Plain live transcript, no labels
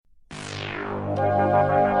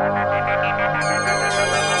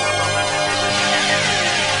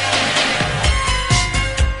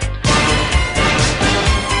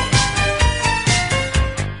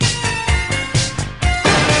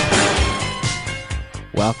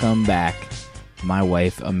Welcome back, my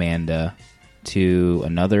wife Amanda, to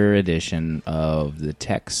another edition of the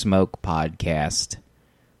Tech Smoke Podcast,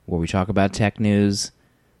 where we talk about tech news.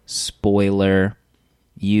 Spoiler,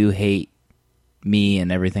 you hate me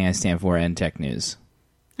and everything I stand for and tech news.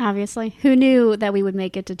 Obviously. Who knew that we would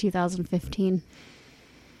make it to 2015?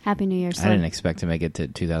 Happy New Year, Slim. I didn't expect to make it to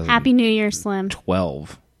 2012. Happy New Year, Slim. We're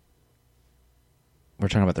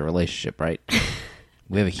talking about the relationship, right?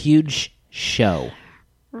 We have a huge show.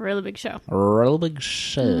 Really big show. Really big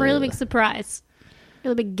show. Really big surprise.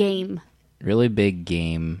 Really big game. Really big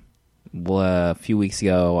game. Well, a few weeks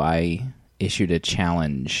ago, I issued a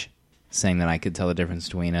challenge saying that I could tell the difference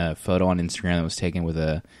between a photo on Instagram that was taken with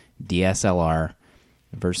a DSLR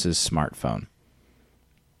versus smartphone.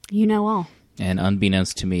 You know all. And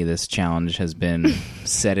unbeknownst to me, this challenge has been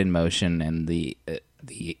set in motion, and the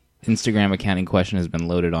Instagram account in question has been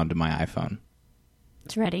loaded onto my iPhone.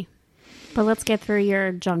 It's ready. But let's get through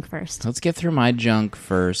your junk first. Let's get through my junk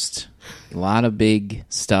first. A lot of big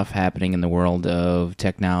stuff happening in the world of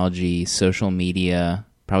technology, social media.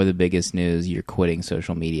 Probably the biggest news, you're quitting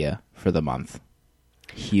social media for the month.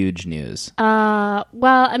 Huge news. Well,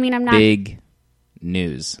 I mean, I'm not... Big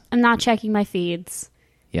news. I'm not checking my feeds.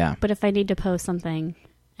 Yeah. But if I need to post something,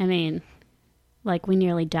 I mean, like we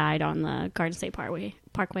nearly died on the Garden State Parkway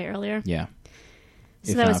earlier. Yeah.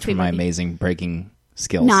 So if that was not for my amazing breaking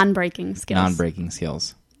skills. Non-breaking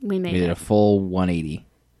skills. We made it. We did a full 180.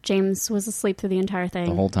 James was asleep through the entire thing.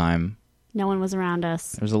 The whole time. No one was around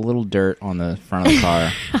us. There was a little dirt on the front of the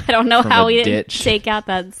car. I don't know how we didn't ditch. take out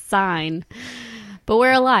that sign. But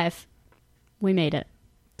we're alive. We made it.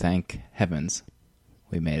 Thank heavens.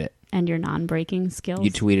 We made it. And your non-breaking skills. You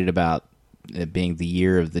tweeted about it being the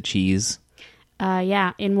year of the cheese.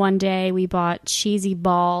 Yeah. In one day, we bought cheesy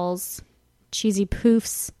balls, cheesy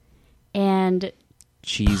poofs, and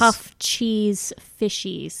puff cheese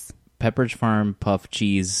fishies. Pepperidge Farm puff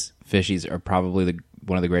cheese fishies are probably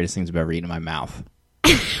one of the greatest things I've ever eaten in my mouth.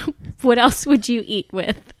 What else would you eat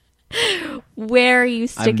with? Where are you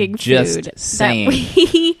sticking just food saying,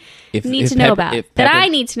 that we need to know about? That I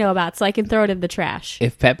need to know about so I can throw it in the trash.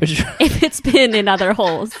 If it's been in other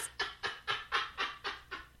holes.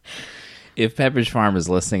 If Pepperidge Farm is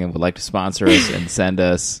listening and would like to sponsor us and send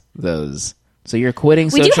us those. So you're quitting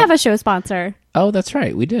We do have a show sponsor. Oh, that's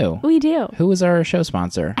right. We do. We do. Who is our show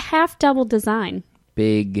sponsor? Half Double Design.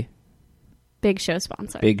 Big show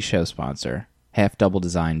sponsor. Big show sponsor.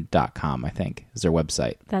 halfdoubledesign.com, I think, is their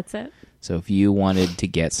website. That's it. So if you wanted to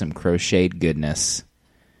get some crocheted goodness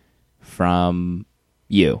from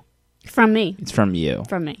you. From me. It's from you.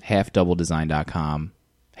 From me. halfdoubledesign.com.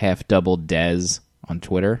 halfdoubledez on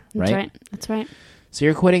Twitter, right? That's right. So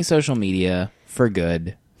you're quitting social media for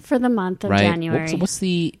good. For the month of January. What's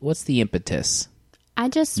the impetus? I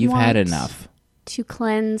just You've want had enough. To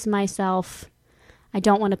cleanse myself. I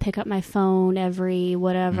don't want to pick up my phone every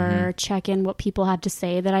whatever, check in what people have to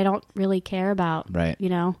say that I don't really care about. Right. You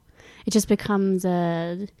know? It just becomes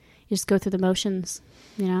you just go through the motions,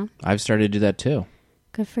 you know? I've started to do that too.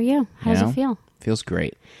 Good for you. How does it feel? Feels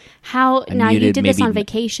great. Now you did this on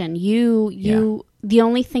vacation. You the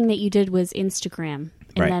only thing that you did was Instagram.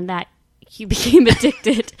 And then that you became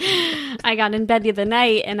addicted. I got in bed the other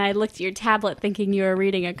night and I looked at your tablet thinking you were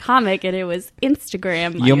reading a comic and it was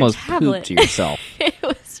Instagram. You almost pooped yourself. It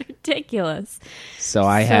was ridiculous. So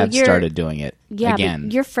I have started doing it again.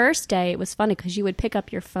 But your first day, it was funny because you would pick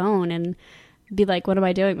up your phone and be like, what am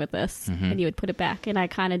I doing with this? And you would put it back. And I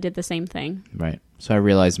kind of did the same thing. Right. So I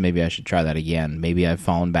realized maybe I should try that again. Maybe I've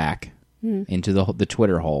fallen back into the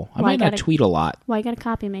Twitter hole. I might not tweet a lot. Why you got to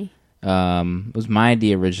copy me? It was my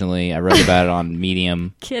idea originally. I wrote about it on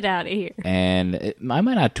Medium. Get out of here. And I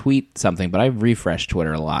might not tweet something, but I refresh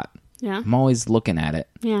Twitter a lot. Yeah. I'm always looking at it.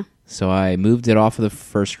 Yeah. So I moved it off of the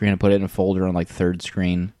first screen and put it in a folder on third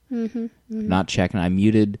screen. Not checking. I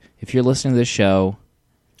muted. If you're listening to this show,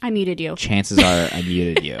 I muted you. Chances are I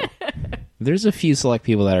muted you. There's a few select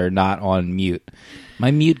people that are not on mute. My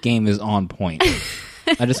mute game is on point.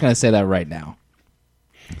 I'm just going to say that right now.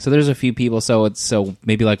 So there's a few people. So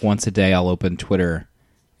maybe once a day I'll open Twitter,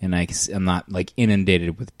 and I'm not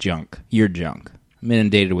inundated with junk. Your junk. I'm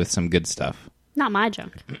inundated with some good stuff. Not my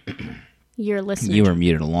junk. Your listener. You were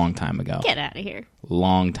muted a long time ago. Get out of here.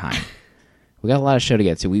 Long time. We got a lot of show to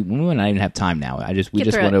get to. We might not even have time now. We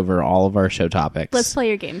just went over all of our show topics. Let's play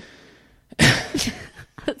your game.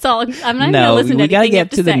 That's all. I'm not going to listen to anything. We got to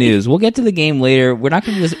get to the news. We'll get to the game later. We're not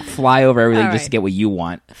going to just fly over everything just to get what you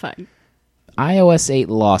want. Fine. iOS 8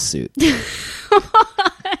 lawsuit.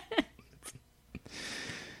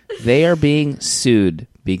 They are being sued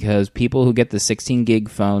because people who get the 16 gig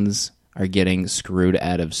phones are getting screwed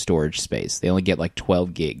out of storage space. They only get like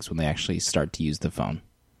 12 gigs when they actually start to use the phone.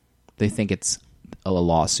 They think it's a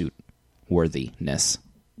lawsuit worthiness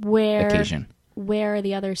occasion. Where are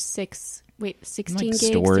the other 16 gigs?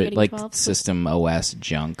 Storage, like 12? System OS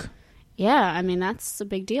junk. Yeah, I mean, that's a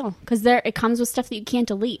big deal. Because it comes with stuff that you can't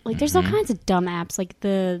delete. Like, there's all kinds of dumb apps, like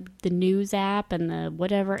the news app and the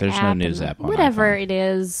whatever there's app. There's no news app on whatever iPhone. it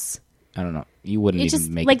is. I don't know. You wouldn't even just,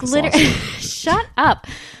 make like, this lawsuit. Shut up.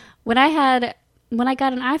 When I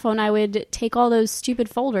got an iPhone, I would take all those stupid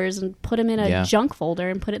folders and put them in a junk folder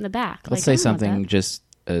and put it in the back. Let's say something, just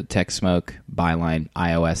Tech Smoke, byline,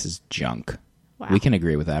 iOS is junk. Wow. We can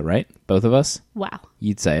agree with that, right? Both of us? Wow.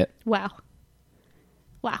 You'd say it. Wow.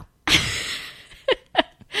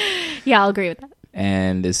 Yeah, I'll agree with that.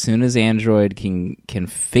 And as soon as Android can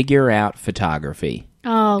figure out photography,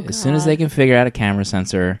 as soon as they can figure out a camera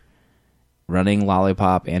sensor, running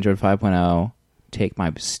Lollipop, Android 5.0, take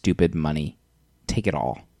my stupid money. Take it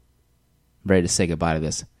all. I'm ready to say goodbye to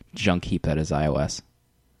this junk heap that is iOS.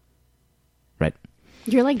 Right.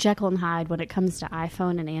 You're like Jekyll and Hyde when it comes to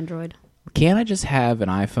iPhone and Android. Can't I just have an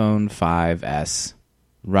iPhone 5S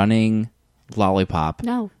running Lollipop?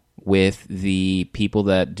 No. With the people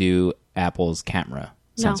that do Apple's camera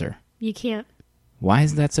sensor? No, you can't. Why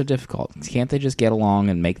is that so difficult? Can't they just get along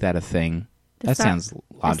and make that a thing? That sounds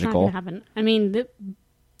logical. That's not gonna happen. I mean,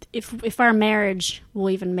 if our marriage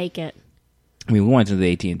will even make it. I mean, we went to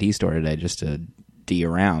the AT&T store today just to D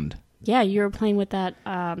around. Yeah, you were playing with that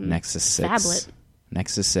Nexus 6. Phablet.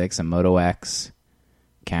 Nexus 6 and Moto X.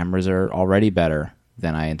 Cameras are already better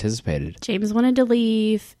than I anticipated. James wanted to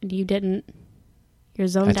leave, and you didn't. You're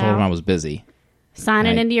zoned out. I told him I was busy.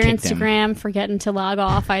 Signing into your Instagram, forgetting to log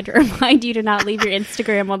off. I had to remind you to not leave your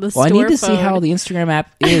Instagram on the store phone. Well, I need to see how the Instagram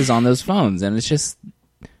app is on those phones, and it's just...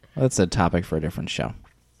 Well, that's a topic for a different show.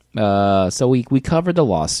 So we covered the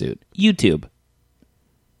lawsuit. YouTube.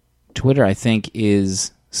 Twitter, I think,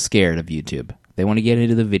 is scared of YouTube. They want to get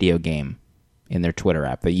into the video game in their Twitter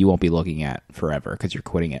app that you won't be looking at forever because you're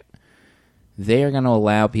quitting it. They are going to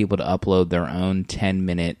allow people to upload their own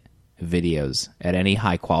 10-minute videos at any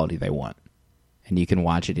high quality they want. And you can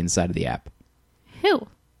watch it inside of the app. Who?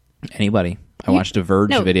 Anybody. I watched a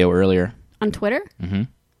Verge video earlier. On Twitter? Mm-hmm.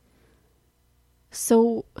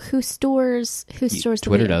 So who stores the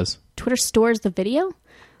Twitter video? Does. Twitter stores the video?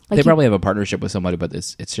 Like they probably have a partnership with somebody, but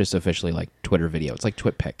it's just officially like Twitter video. It's like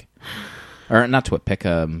TwitPic. Or not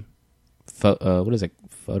TwitPic, what is it?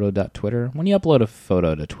 Photo.twitter? When you upload a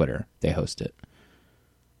photo to Twitter, they host it.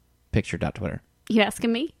 Picture.twitter. You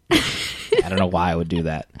asking me? I don't know why I would do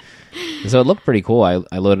that. So it looked pretty cool.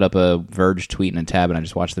 I loaded up a Verge tweet in a tab, and I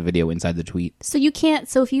just watched the video inside the tweet. So you can't...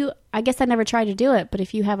 So if you... I guess I never tried to do it, but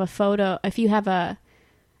if you have a photo... If you have a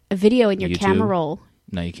video in your YouTube? camera roll...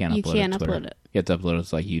 No, you can't upload it to Twitter. Upload it. You have to upload it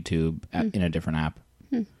to like YouTube in a different app.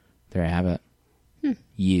 There I have it.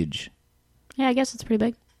 Huge. Yeah, I guess it's pretty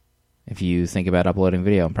big. If you think about uploading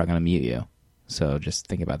video, I'm probably going to mute you. So just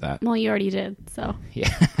think about that. Well, you already did, so...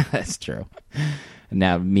 Yeah, that's true.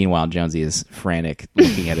 Now, meanwhile, Jonesy is frantic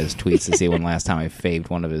looking at his tweets to see when last time I faved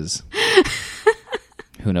one of his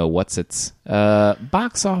who know what's its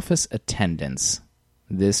box office attendance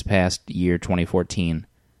this past year, 2014,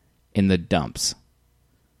 in the dumps.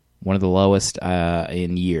 One of the lowest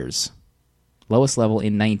in years. Lowest level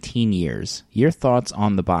in 19 years. Your thoughts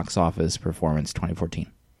on the box office performance 2014?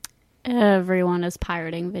 Everyone is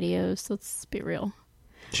pirating videos. Let's be real.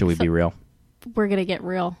 Should we be real? We're going to get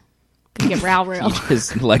real. Gonna get real. You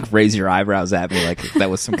just like raise your eyebrows at me like that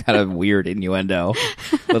was some kind of weird innuendo.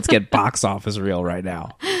 Let's get box office real right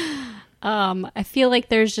now. I feel like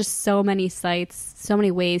there's just so many sites, so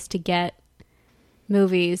many ways to get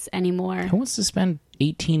movies anymore. Who wants to spend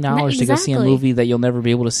 $18 to go see a movie that you'll never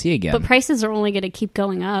be able to see again? But prices are only going to keep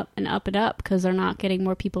going up and up because they're not getting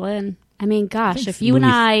more people in. I mean, gosh, if you and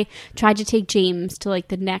I tried to take James to like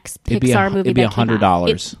the next Pixar movie, it'd be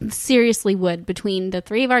 $100. It seriously would. Between the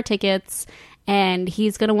three of our tickets, and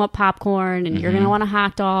he's going to want popcorn, and you're going to want a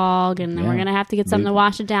hot dog, and then we're going to have to get something to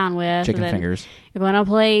wash it down with. Chicken fingers. You're going to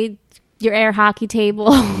play your air hockey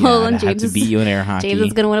table, and James is beat you in air hockey. James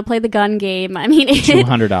is going to want to play the gun game. I mean,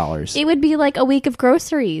 $200. It would be like a week of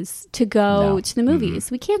groceries to go to the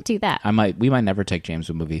movies. We can't do that. We might never take James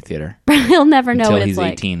to a movie theater. He'll never know what it's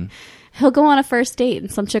like. Until he's 18. He'll go on a first date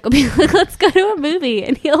and some chick will be like, let's go to a movie.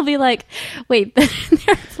 And he'll be like, wait, there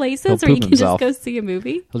are places where you can just go see a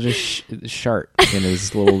movie? He'll just shart in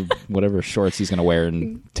his little whatever shorts he's going to wear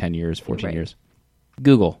in 10 years, 14 years.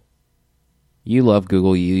 Google. You love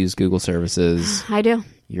Google. You use Google services. I do.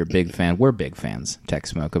 You're a big fan. We're big fans, Tech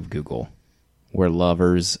Smoke, of Google. We're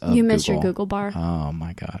lovers of Google. You miss your Google bar. Oh,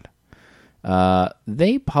 my God.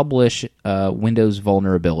 They publish Windows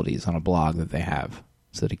vulnerabilities on a blog that they have,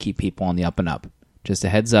 so to keep people on the up and up. Just a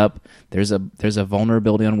heads up, there's a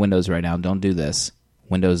vulnerability on Windows right now. Don't do this.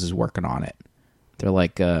 Windows is working on it. They're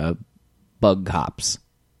like bug cops,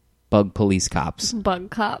 bug police cops. Bug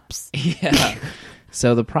cops. Yeah.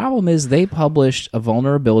 So the problem is they published a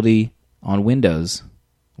vulnerability on Windows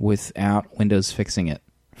without Windows fixing it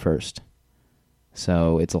first.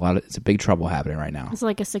 So it's a big trouble happening right now. It's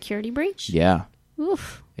like a security breach? Yeah.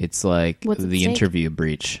 Oof. It's like What's the interview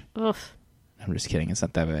breach. Oof. I'm just kidding. It's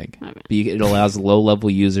not that big. Okay. But it allows low-level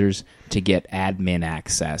users to get admin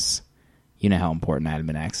access. You know how important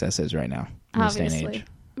admin access is right now in this day and Obviously. age.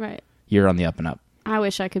 Right. You're on the up and up. I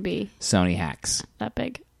wish I could be Sony hacks. that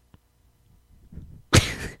big.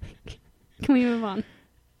 Can we move on?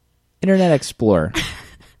 Internet Explorer.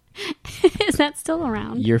 Is that still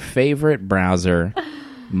around? Your favorite browser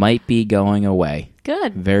might be going away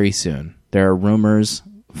Good. very soon. There are rumors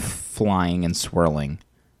flying and swirling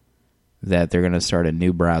that they're going to start a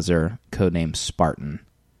new browser codenamed Spartan.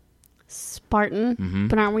 Spartan? Mm-hmm.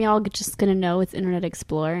 But aren't we all just going to know it's Internet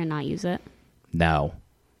Explorer and not use it? No.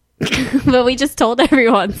 But we just told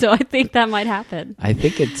everyone, so I think that might happen. I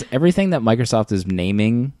think it's everything that Microsoft is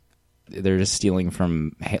naming, they're just stealing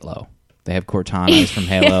from Halo. They have Cortana is from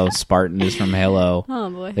Halo, Spartan is from Halo. Oh,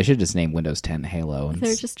 boy. They should just name Windows 10 Halo. And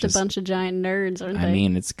They're just a bunch of giant nerds, aren't they? I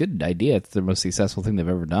mean, it's a good idea. It's the most successful thing they've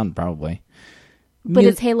ever done, probably. But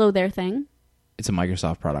is Halo their thing? It's a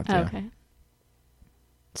Microsoft product, Oh, yeah. okay.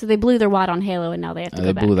 So they blew their wad on Halo, and now they have to go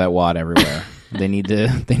They back. blew that wad everywhere. They need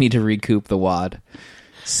to recoup the wad.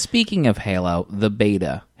 Speaking of Halo, the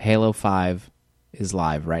beta, Halo 5, is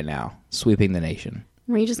live right now, sweeping the nation.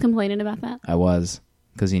 Were you just complaining about that? I was,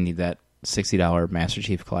 because you need that $60 Master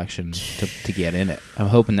Chief Collection to get in it. I'm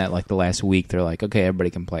hoping that like the last week they're like, okay,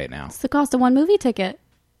 everybody can play it now. It's the cost of one movie ticket.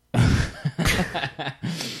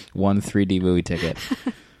 One 3D movie ticket.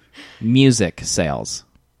 Music sales.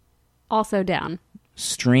 Also down.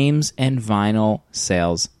 Streams and vinyl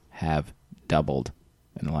sales have doubled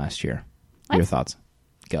in the last year. What? Your thoughts?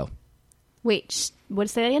 Go. Wait, what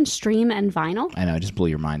is that again? Stream and vinyl? I know, it just blew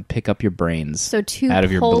your mind. Pick up your brains So two out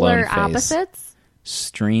of your polar blown face. opposites?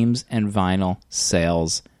 Streams and vinyl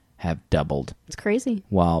sales have doubled It's crazy.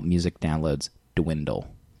 while music downloads dwindle.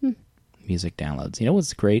 Music downloads. You know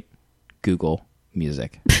what's great? Google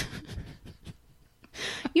Music.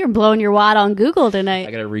 You're blowing your wad on Google tonight.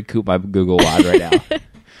 I gotta recoup my Google wad right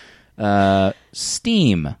now.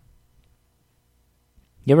 Steam.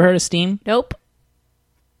 You ever heard of Steam? Nope.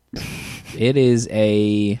 It is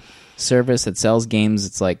a service that sells games.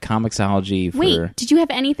 It's like Comixology for... Wait, did you have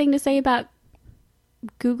anything to say about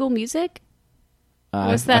Google Music?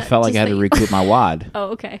 I that felt like just I had to that you- recoup my wad.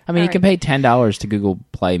 Oh, okay. I mean, All you can pay $10 to Google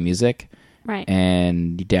Play Music, right.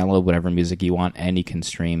 and you download whatever music you want, and you can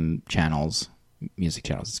stream channels, music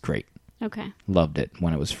channels. It's great. Okay. Loved it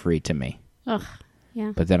when it was free to me. Ugh.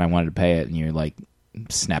 Yeah. But then I wanted to pay it, and you like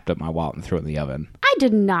snapped up my wallet and threw it in the oven. I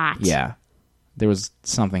did not. Yeah. There was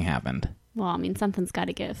something happened. Well, I mean, something's got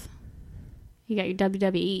to give. You got your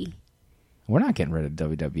WWE. We're not getting rid of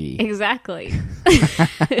WWE. Exactly.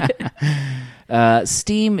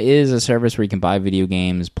 Steam is a service where you can buy video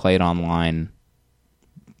games, play it online,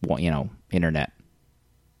 internet.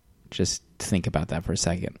 Just think about that for a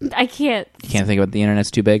second. I can't. You can't think about the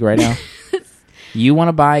internet's too big right now? You want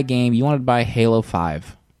to buy a game, you want to buy Halo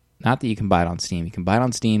 5. Not that you can buy it on Steam. You can buy it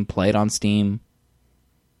on Steam, play it on Steam,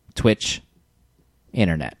 Twitch,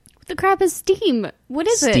 internet. What the crap is Steam? What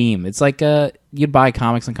is it? Steam. It's like you'd buy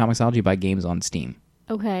comics on Comixology, you buy games on Steam.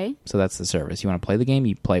 Okay. So that's the service. You want to play the game,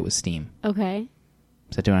 you play it with Steam. Okay.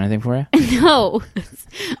 Is that doing anything for you? No.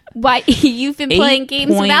 Why? You've been playing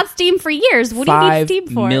games without Steam for years. What do you need Steam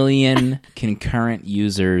for? 5 million concurrent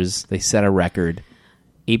users. They set a record.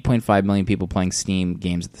 8.5 million people playing Steam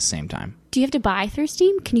games at the same time. Do you have to buy through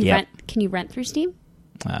Steam? Can you Yep. rent? Can you rent through Steam?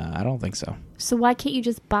 I don't think so. So why can't you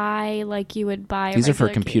just buy like you would buy? These are for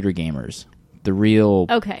regular computer gamers. The real,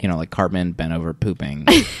 Okay. like Cartman bent over pooping.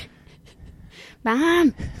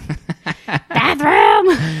 Mom,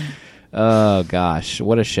 bathroom. Oh gosh,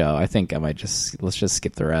 what a show! I think I might let's just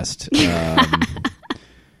skip the rest.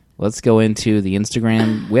 Let's go into the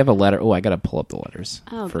Instagram. We have a letter. Oh, I got to pull up the letters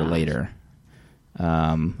Oh, for gosh. later.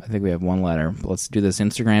 I think we have one letter. Let's do this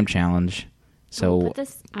Instagram challenge. So, But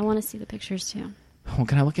this, I want to see the pictures too. well,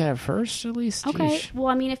 can I look at it first at least? Okay. Yeesh. Well,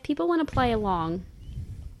 I mean, if people want to play along,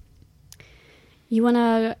 you want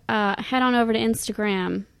to head on over to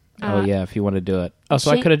Instagram. Oh yeah, if you want to do it. Oh,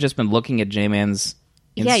 so I J- could have just been looking at J-Man's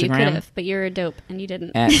Instagram. Yeah, you could have, but you're a dope and you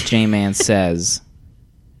didn't. At J-Man says.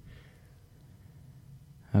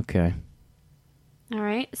 Okay. All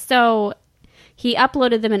right. So He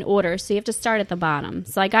uploaded them in order, so you have to start at the bottom.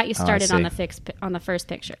 So I got you started on the first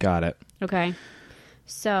picture. Got it. Okay.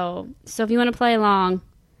 So if you want to play along,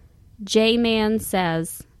 J-Man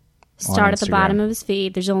says, start at the bottom of his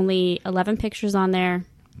feed. There's only 11 pictures on there.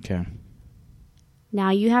 Okay. Now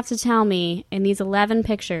you have to tell me, in these 11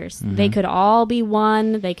 pictures, they could all be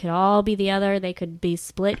one, they could all be the other, they could be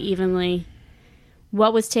split evenly.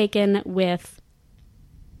 What was taken with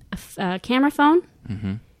a camera phone,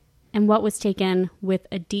 and what was taken with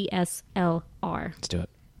a DSLR? Let's do it.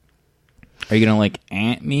 Are you going to,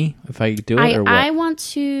 ant me if I do it, or what? I want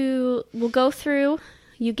to... We'll go through...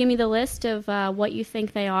 You give me the list of what you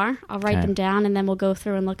think they are. I'll write them down, and then we'll go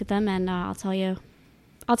through and look at them, and I'll tell you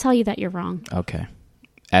that you're wrong. Okay.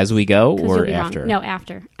 As we go, or after? Wrong. No,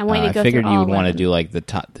 after. I want you to go through all I figured you would 11. want to do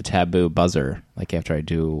the taboo buzzer, after I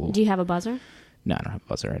do. Do you have a buzzer? No, I don't have a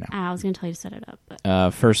buzzer right now. I was going to tell you to set it up.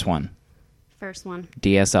 But. First one.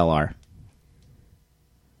 DSLR.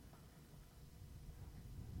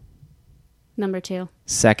 Number 2.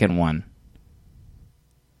 Second one.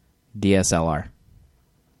 DSLR.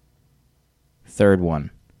 Third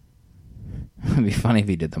one. It'd be funny if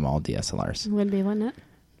you did them all DSLRs. Would be, wouldn't it?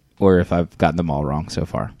 Or if I've gotten them all wrong so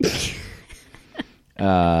far.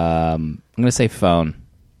 I'm going to say phone.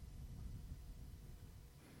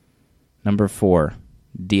 Number 4,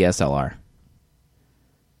 DSLR.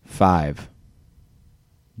 5,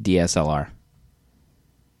 DSLR.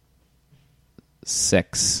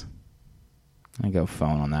 6, I go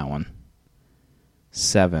phone on that one.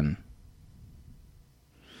 7,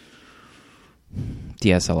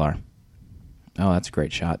 DSLR. Oh, that's a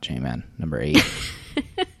great shot, J-Man. Number 8.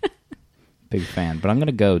 Big fan. But I'm going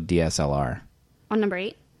to go DSLR. On number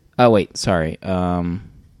 8? Oh, wait. Sorry. Phone.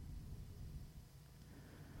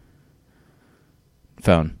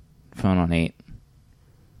 Phone on 8.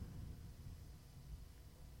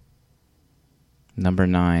 Number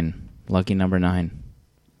 9. Lucky number 9.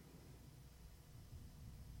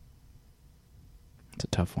 It's a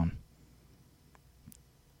tough one.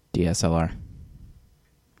 DSLR.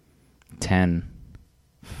 10.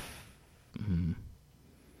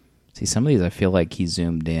 See, some of these I feel like he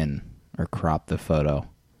zoomed in or cropped the photo,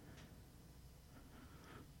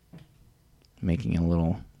 making it a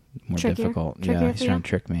little more difficult. Yeah, he's trying to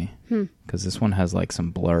trick me. Because this one has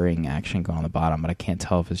some blurring action going on the bottom, but I can't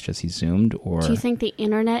tell if it's just he zoomed or... Do you think the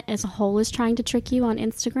internet as a whole is trying to trick you on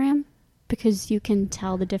Instagram? Because you can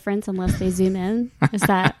tell the difference unless they zoom in? Is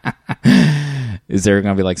that... Is there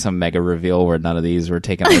going to be some mega reveal where none of these were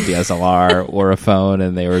taken on a DSLR or a phone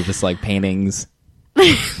and they were just paintings?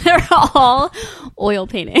 They're all oil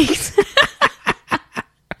paintings.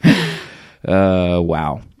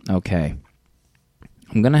 Wow. Okay.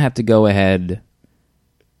 I'm going to have to go ahead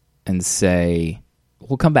and say...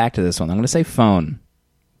 We'll come back to this one. I'm going to say phone.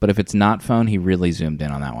 But if it's not phone, he really zoomed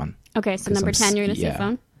in on that one. Okay, so number 10, you're going to say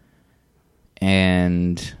phone?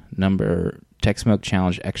 And number... Tech Smoke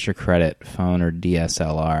Challenge extra credit, phone or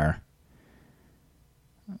DSLR.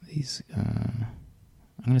 These, I'm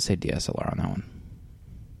going to say DSLR on that one.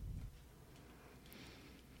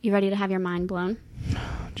 You ready to have your mind blown?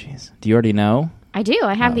 Oh, jeez. Do you already know? I do.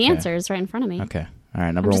 I have the answers right in front of me. Okay. All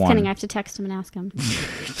right, number 1. I'm just kidding. I have to text him and ask him.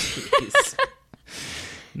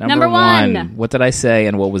 Number 1. What did I say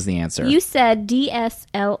and what was the answer? You said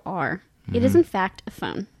DSLR. It is, in fact, a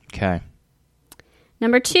phone. Okay.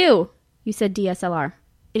 Number 2. You said DSLR.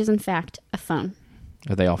 It is, in fact, a phone.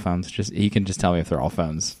 Are they all phones? You can just tell me if they're all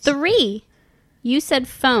phones. 3. You said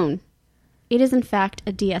phone. It is, in fact,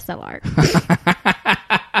 a DSLR.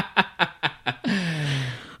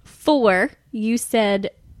 4. You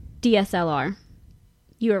said DSLR.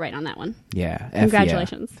 You were right on that one. Yeah.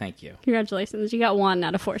 Congratulations. Yeah. Thank you. Congratulations. You got 1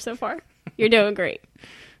 out of 4 so far. You're doing great.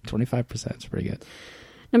 25% is pretty good.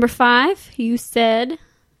 Number 5. You said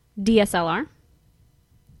DSLR.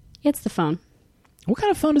 It's the phone. What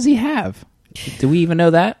kind of phone does he have? Do we even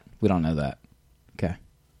know that? We don't know that. Okay.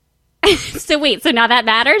 So now that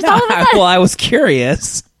matters? No, well, I was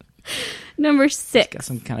curious. Number 6. Got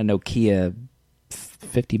some kind of Nokia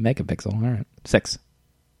 50 megapixel. All right. 6.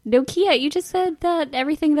 Nokia, you just said that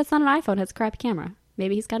everything that's not an iPhone has a crappy camera.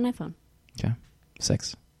 Maybe he's got an iPhone. Okay.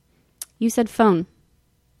 6. You said phone.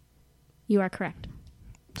 You are correct.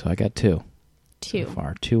 So I got 2. 2. So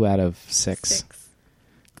far. 2 out of 6.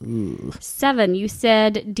 Ooh. 7. You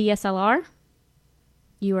said DSLR.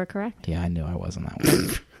 You are correct. Yeah, I knew I wasn't that one.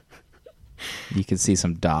 You can see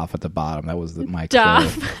some DOF at the bottom. That was my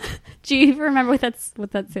DOF. Do you remember what that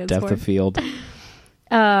stands for? Depth of field.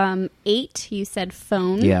 8. You said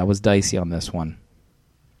phone. Yeah, I was dicey on this one.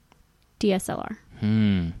 DSLR.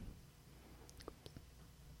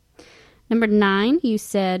 Number 9. You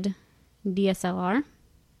said DSLR.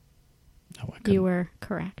 Oh, You were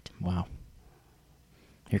correct. Wow.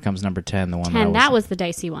 Here comes number 10, the one 10, that was the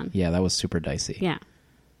dicey one. Yeah, that was super dicey. Yeah.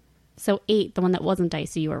 So 8, the one that wasn't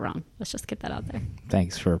dicey, you were wrong. Let's just get that out there.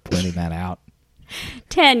 Thanks for pointing that out.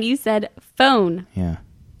 10, you said phone. Yeah.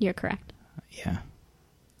 You're correct. Yeah.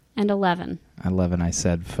 And 11. 11, I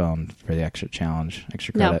said phone for the extra challenge,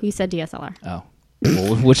 extra credit. No, you said DSLR. Oh.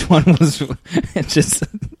 Well, which one was... Just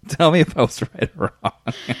tell me if I was right or wrong.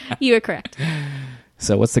 You were correct.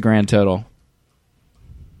 So what's the grand total?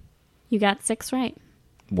 You got 6 right.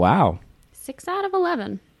 Wow. 6 out of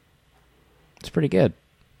 11. It's pretty good.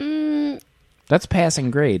 That's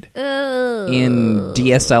passing grade. Ugh. In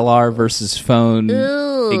DSLR versus phone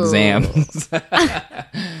exams.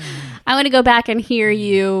 I want to go back and hear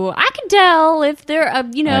you. I can tell if they're, I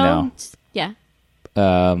know. Yeah.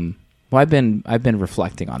 Well, I've been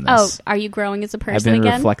reflecting on Oh, this. are you growing as a person I've been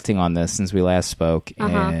again? reflecting on this since we last spoke,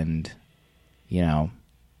 and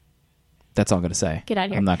that's all I'm going to say. Get out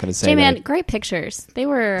of here. I'm not going to say J-Man, great pictures. They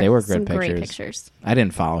were great great pictures. pictures. I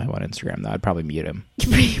didn't follow him on Instagram, though. I'd probably mute him.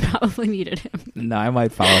 You probably muted him. No, I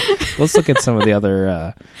might follow. Let's look at some of the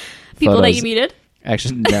other people photos. that you muted?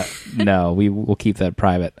 Actually, no, we'll keep that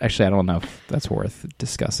private. Actually, I don't know if that's worth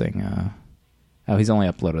discussing. Oh, he's only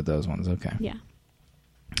uploaded those ones. Okay. Yeah.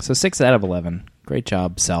 So 6 out of 11. Great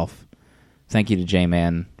job, Self. Thank you to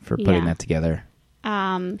J-Man for putting that together.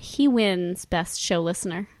 He wins Best Show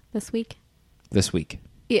Listener this week. This week.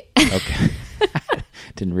 Yeah. Okay.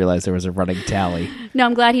 Didn't realize there was a running tally. No,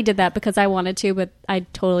 I'm glad he did that because I wanted to, but I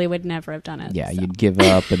totally would never have done it. Yeah, you'd give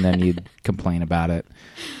up and then you'd complain about it.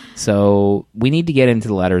 So we need to get into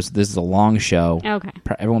the letters. This is a long show. Okay.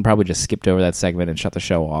 Everyone probably just skipped over that segment and shut the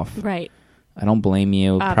show off. Right. I don't blame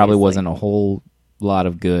you. Obviously. Probably wasn't a whole lot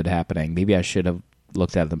of good happening. Maybe I should have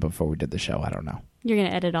looked at them before we did the show. I don't know. You're going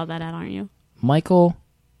to edit all that out, aren't you? Michael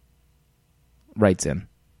writes in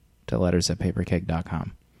to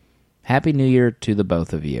letters@papercake.com. Happy New Year to the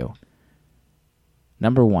both of you.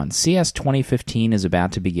 Number 1, CS 2015 is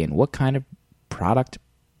about to begin. What kind of product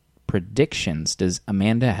predictions does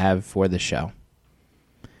Amanda have for the show?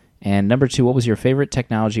 And number 2, what was your favorite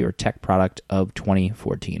technology or tech product of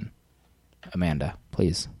 2014? Amanda,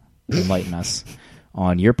 please enlighten us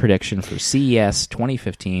on your prediction for CES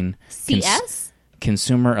 2015. CS?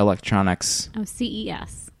 Consumer Electronics. Oh,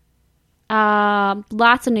 CES.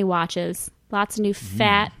 Lots of new watches. Lots of new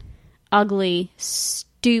fat, ugly,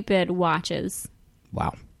 stupid watches.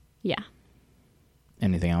 Wow. Yeah.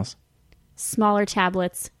 Anything else? Smaller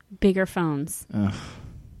tablets, bigger phones. Ugh.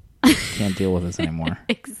 Can't deal with this anymore.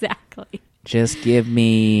 Exactly. Just give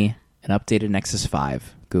me an updated Nexus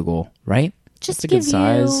 5, Google, right? Just That's a good give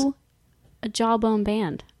size. you a Jawbone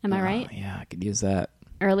band. Am I right? Yeah, I could use that.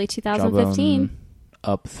 Early 2015. Jawbone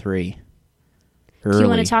up 3. Do you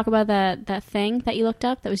want to talk about that thing that you looked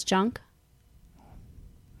up that was junk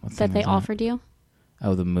What thing that they was offered you?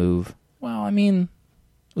 Oh, the Move. Well, I mean,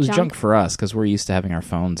 it was junk for us because we're used to having our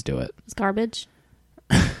phones do it. It's garbage.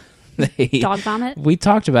 They, Dog vomit. We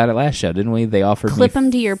talked about it last show, didn't we? They offered clip them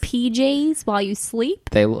to your PJs while you sleep.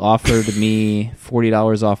 They offered me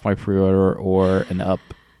 $40 off my pre-order or an Up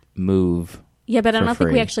Move. Yeah, but I don't think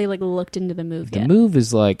free. we actually looked into the Move yet. The Move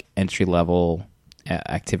is like entry level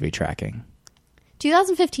activity tracking.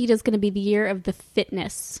 2015 is going to be the year of the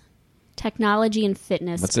fitness, technology, and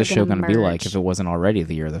fitness. What's this show going to be like if it wasn't already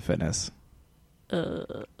the year of the fitness?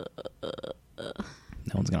 No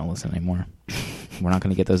one's going to listen anymore. We're not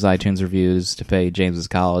going to get those iTunes reviews to pay James's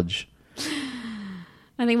college.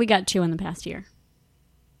 I think we got 2 in the past year.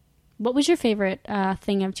 What was your favorite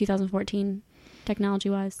thing of 2014,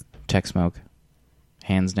 technology-wise? Tech Smoke.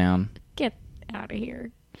 Hands down. Get out of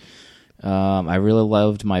here. I really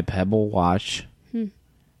loved my Pebble watch.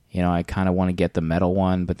 You know, I kind of want to get the metal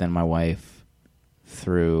one, but then my wife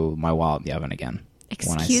threw my wallet in the oven again. Excuse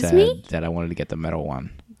when I said me? that I wanted to get the metal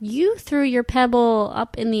one. You threw your Pebble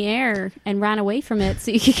up in the air and ran away from it so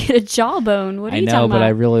you could get a jawbone. What are you talking about? I know, but I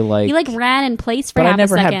really like... You ran in place for but half I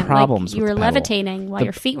never a second. had problems you with were the Pebble. levitating while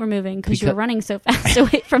your feet were moving because you were running so fast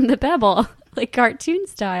away from the Pebble, like cartoon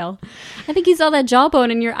style. I think you saw that jawbone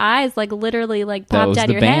and your eyes literally popped out of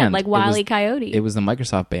your head like Wile E. Coyote. It was the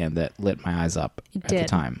Microsoft band that lit my eyes up at the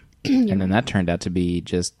time. And then that turned out to be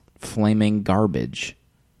just flaming garbage.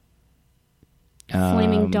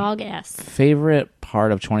 Flaming dog-esque. Favorite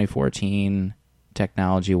part of 2014,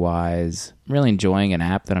 technology-wise, I'm really enjoying an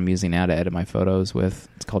app that I'm using now to edit my photos with.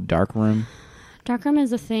 It's called Darkroom. Darkroom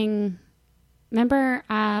is a thing. Remember,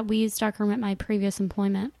 we used Darkroom at my previous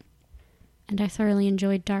employment, And I thoroughly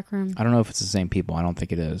enjoyed Darkroom. I don't know if it's the same people. I don't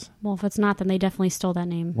think it is. Well, if it's not, then they definitely stole that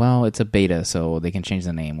name. Well, it's a beta, so they can change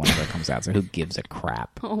the name whenever it comes out. So who gives a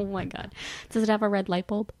crap? Oh my god. Does it have a red light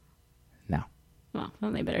bulb? No. Well,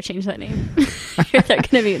 then they better change that name. They're going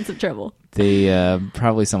to be in some trouble. They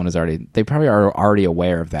probably are already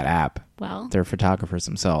aware of that app. Well, they're photographers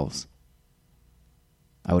themselves.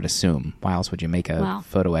 I would assume. Why else would you make a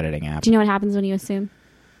photo editing app? Do you know what happens when you assume?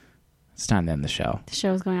 It's time to end the show. The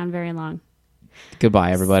show is going on very long.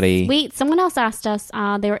 Goodbye, everybody. Wait, someone else asked us.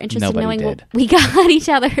 They were interested in knowing what we got each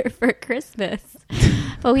other for Christmas.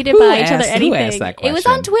 But we didn't buy each other anything. Who asked that question? It was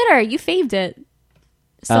on Twitter. You faved it.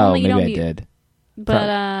 Maybe I did.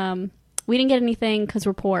 But we didn't get anything because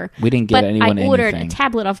we're poor. We didn't get anyone anything. I ordered a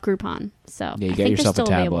tablet off Groupon. So yeah, you get yourself a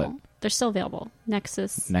tablet. Available. They're still available.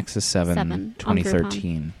 Nexus 7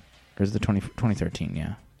 2013. Or is it 2013?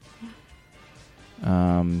 Yeah.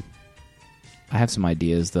 I have some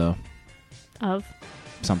ideas, though. Of?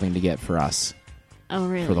 Something to get for us. Oh,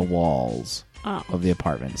 really? For the walls of the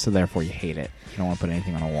apartment. So therefore you hate it. You don't want to put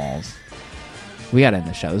anything on the walls. We got to end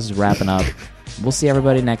the show. This is wrapping up. We'll see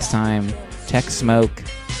everybody next time. Tech Smoke.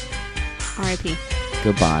 R.I.P.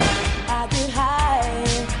 Goodbye. I get high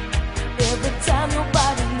every time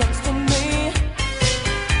nobody